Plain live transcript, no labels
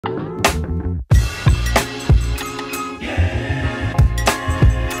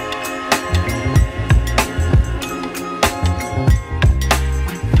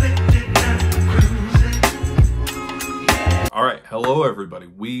Hello, everybody.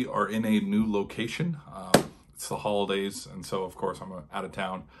 We are in a new location. It's the holidays, and so, of course, I'm out of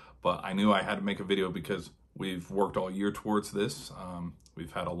town. But I knew I had to make a video because we've worked all year towards this.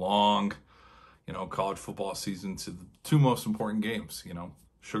 We've had a long, college football season to the two most important games,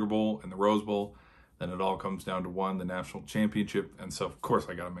 Sugar Bowl and the Rose Bowl. Then it all comes down to one, the national championship. And so, of course,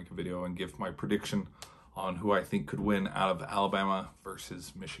 I got to make a video and give my prediction on who I think could win out of Alabama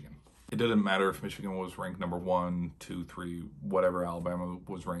versus Michigan. It didn't matter if Michigan was ranked number 1, 2, 3, whatever Alabama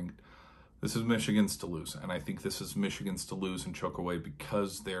was ranked. This is Michigan's to lose. And I think this is Michigan's to lose and choke away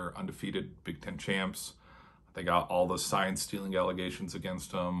because they're undefeated Big Ten champs. They got all the sign-stealing allegations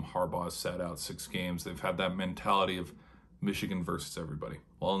against them. Harbaugh sat out 6 games. They've had that mentality of Michigan versus everybody.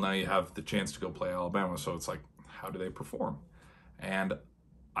 Well, now you have the chance to go play Alabama, so it's like, how do they perform? And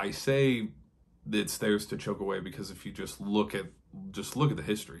I say it's theirs to choke away because if you just look at the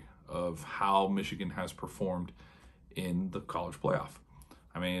history of how Michigan has performed in the college playoff.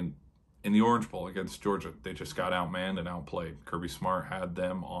 I mean, in the Orange Bowl against Georgia, they just got outmanned and outplayed. Kirby Smart had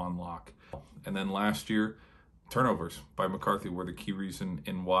them on lock. And then last year, turnovers by McCarthy were the key reason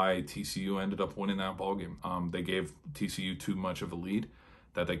in why TCU ended up winning that ballgame. They gave TCU too much of a lead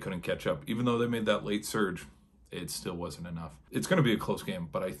that they couldn't catch up. Even though they made that late surge, it still wasn't enough. It's going to be a close game,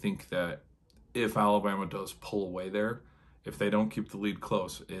 but I think that if Alabama does pull away there, if they don't keep the lead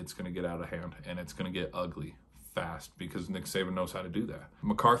close, it's going to get out of hand and it's going to get ugly fast because Nick Saban knows how to do that.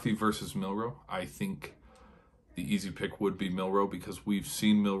 McCarthy versus Milroe, I think the easy pick would be Milroe because we've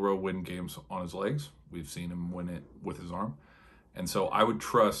seen Milroe win games on his legs. We've seen him win it with his arm. And so I would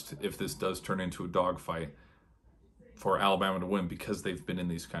trust if this does turn into a dogfight for Alabama to win because they've been in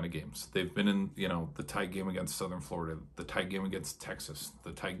these kind of games. They've been in, the tight game against Southern Florida, the tight game against Texas,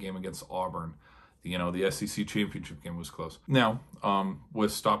 the tight game against Auburn. The SEC championship game was close. Now,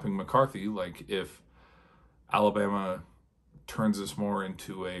 with stopping McCarthy, like if Alabama turns this more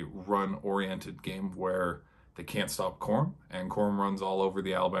into a run-oriented game where they can't stop Corum and Corum runs all over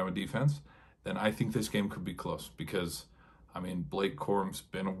the Alabama defense, then I think this game could be close because, Blake Corum's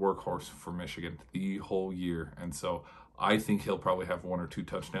been a workhorse for Michigan the whole year. And so I think he'll probably have 1 or 2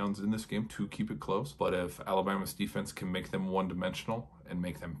 touchdowns in this game to keep it close. But if Alabama's defense can make them one-dimensional and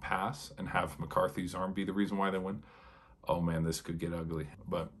make them pass and have McCarthy's arm be the reason why they win, oh man, this could get ugly.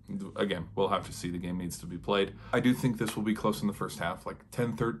 But again, we'll have to see. The game needs to be played. I do think this will be close in the first half, like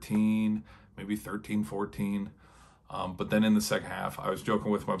 10-13, maybe 13-14. But then in the second half, I was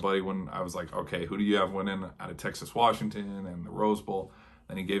joking with my buddy when I was like, okay, who do you have winning out of Texas, Washington, and the Rose Bowl?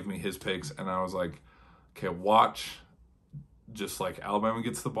 Then he gave me his picks, and I was like, okay, watch just like Alabama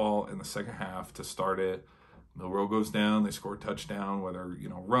gets the ball in the second half to start it. Milroe goes down, they score a touchdown, whether,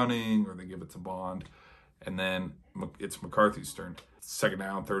 running or they give it to Bond. And then it's McCarthy's turn. Second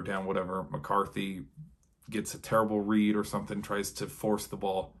down, third down, whatever. McCarthy gets a terrible read or something, tries to force the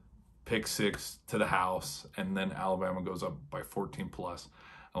ball, pick 6 to the house, and then Alabama goes up by 14 plus.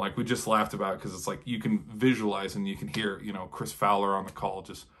 And we just laughed about it because it's like you can visualize and you can hear, Chris Fowler on the call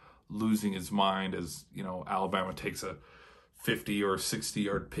just losing his mind as, Alabama takes a 50 or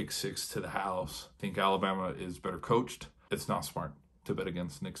 60-yard pick 6 to the house. I think Alabama is better coached. It's not smart to bet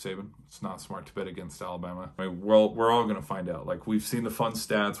against Nick Saban. It's not smart to bet against Alabama. We're all going to find out. We've seen the fun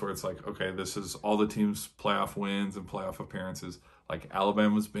stats where it's like, okay, this is all the teams' playoff wins and playoff appearances.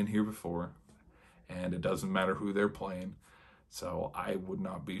 Alabama's been here before, and it doesn't matter who they're playing. So I would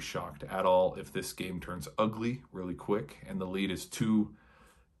not be shocked at all if this game turns ugly really quick and the lead is too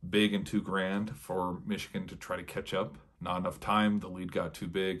big and too grand for Michigan to try to catch up. Not enough time, the lead got too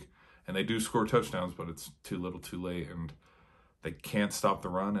big, and they do score touchdowns, but it's too little too late, and they can't stop the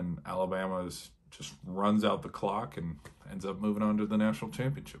run, and Alabama just runs out the clock and ends up moving on to the national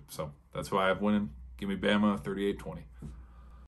championship. So that's why I have winning. Give me Bama 38-20.